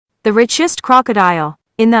The richest crocodile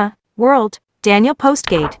in the world. Daniel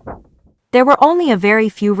Postgate. There were only a very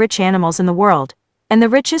few rich animals in the world, and the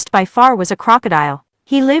richest by far was a crocodile.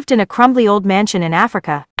 He lived in a crumbly old mansion in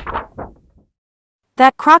Africa.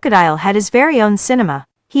 That crocodile had his very own cinema.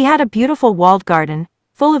 He had a beautiful walled garden,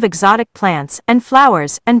 full of exotic plants and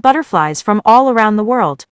flowers and butterflies from all around the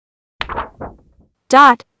world.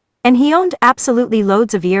 And he owned absolutely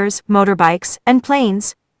loads of ears, motorbikes, and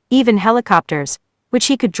planes, even helicopters, which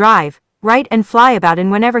he could drive, ride and fly about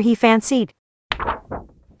in whenever he fancied.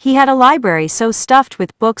 He had a library so stuffed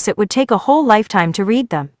with books it would take a whole lifetime to read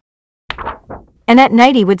them. And at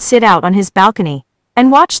night he would sit out on his balcony and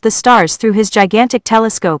watch the stars through his gigantic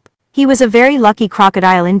telescope. He was a very lucky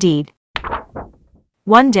crocodile indeed.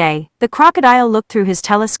 One day, the crocodile looked through his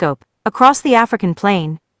telescope, across the African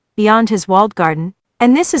plain, beyond his walled garden,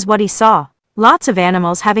 and this is what he saw. Lots of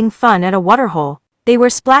animals having fun at a waterhole. They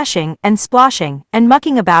were splashing and splashing and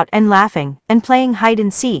mucking about and laughing and playing hide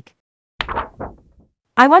and seek.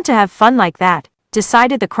 I want to have fun like that,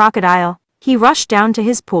 decided the crocodile. He rushed down to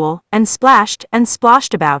his pool and splashed and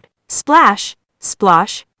splashed about. Splash,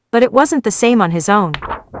 splosh, but it wasn't the same on his own.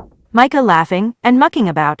 Micah laughing and mucking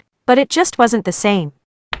about, but it just wasn't the same.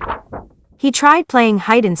 He tried playing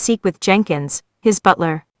hide and seek with Jenkins, his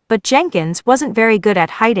butler, but Jenkins wasn't very good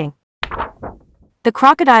at hiding. The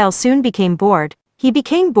crocodile soon became bored. He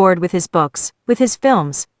became bored with his books, with his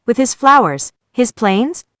films, with his flowers, his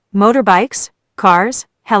planes, motorbikes, cars,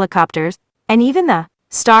 helicopters, and even the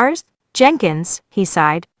stars. Jenkins, he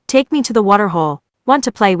sighed, take me to the waterhole, want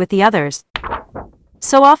to play with the others.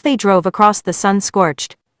 So off they drove across the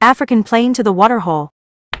sun-scorched African plain to the waterhole.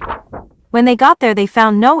 When they got there they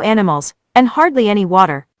found no animals, and hardly any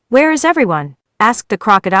water. Where is everyone? Asked the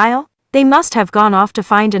crocodile. They must have gone off to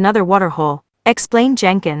find another waterhole, explained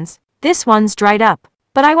Jenkins. This one's dried up,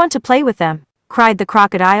 but I want to play with them, cried the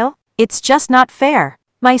crocodile. It's just not fair.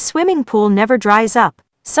 My swimming pool never dries up.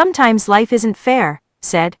 Sometimes life isn't fair,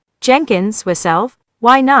 said Jenkins. Yourself?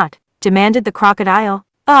 Why not? Demanded the crocodile.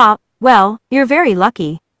 Well, you're very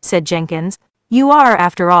lucky, said Jenkins. You are,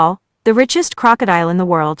 after all, the richest crocodile in the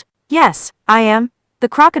world. Yes, I am, the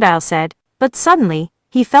crocodile said, but suddenly,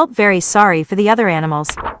 he felt very sorry for the other animals.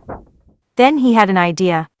 Then he had an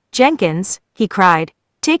idea. Jenkins, he cried,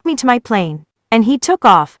 take me to my plane. And he took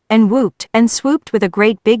off, and whooped and swooped with a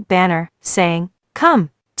great big banner, saying, come,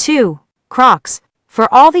 to Crocs, for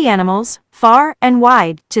all the animals, far and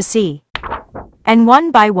wide, to see. And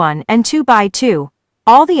one by one and two by two,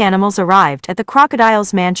 all the animals arrived at the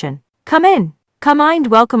crocodile's mansion. Come in, come and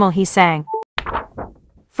welcome, he sang.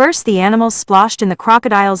 First the animals splashed in the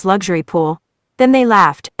crocodile's luxury pool, then they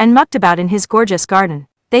laughed and mucked about in his gorgeous garden.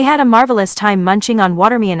 They had a marvelous time munching on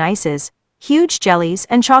watermelon ices, huge jellies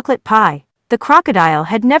and chocolate pie. The crocodile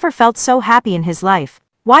had never felt so happy in his life.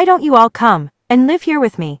 Why don't you all come and live here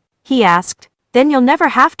with me? He asked. Then you'll never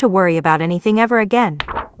have to worry about anything ever again.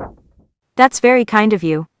 That's very kind of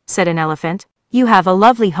you, said an elephant. You have a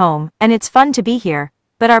lovely home and it's fun to be here,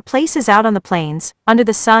 but our place is out on the plains, under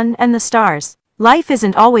the sun and the stars. Life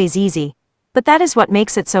isn't always easy, but that is what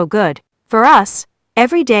makes it so good. For us,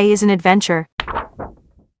 every day is an adventure.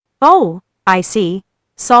 Oh, I see,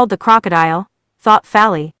 sobbed the crocodile, thought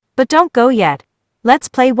Fally, but don't go yet. Let's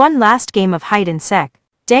play one last game of hide and seek.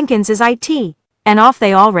 Jenkins is it. And off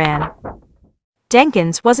they all ran.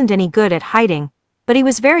 Jenkins wasn't any good at hiding, but he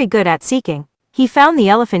was very good at seeking. He found the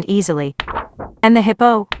elephant easily. And the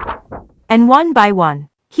hippo. And one by one,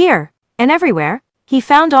 here, and everywhere, he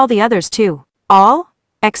found all the others too. All?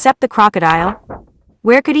 Except the crocodile.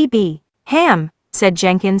 Where could he be? Ham, said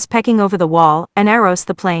Jenkins, pecking over the wall and arrows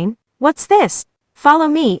the plane. What's this? Follow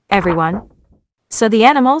me, everyone. So the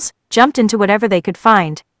animals jumped into whatever they could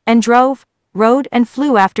find, and drove, rode and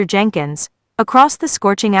flew after Jenkins, across the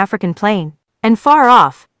scorching African plain. And far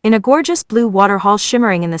off, in a gorgeous blue waterhole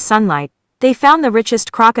shimmering in the sunlight, they found the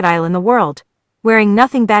richest crocodile in the world, wearing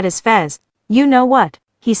nothing but his fez. You know what?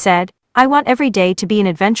 He said. I want every day to be an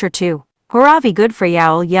adventure too. Hurrah, good for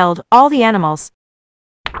yowl, yelled all the animals.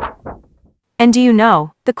 And do you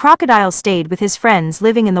know, the crocodile stayed with his friends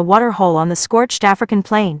living in the waterhole on the scorched African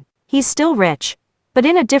plain. He's still rich, but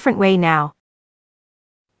in a different way now.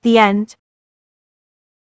 The end.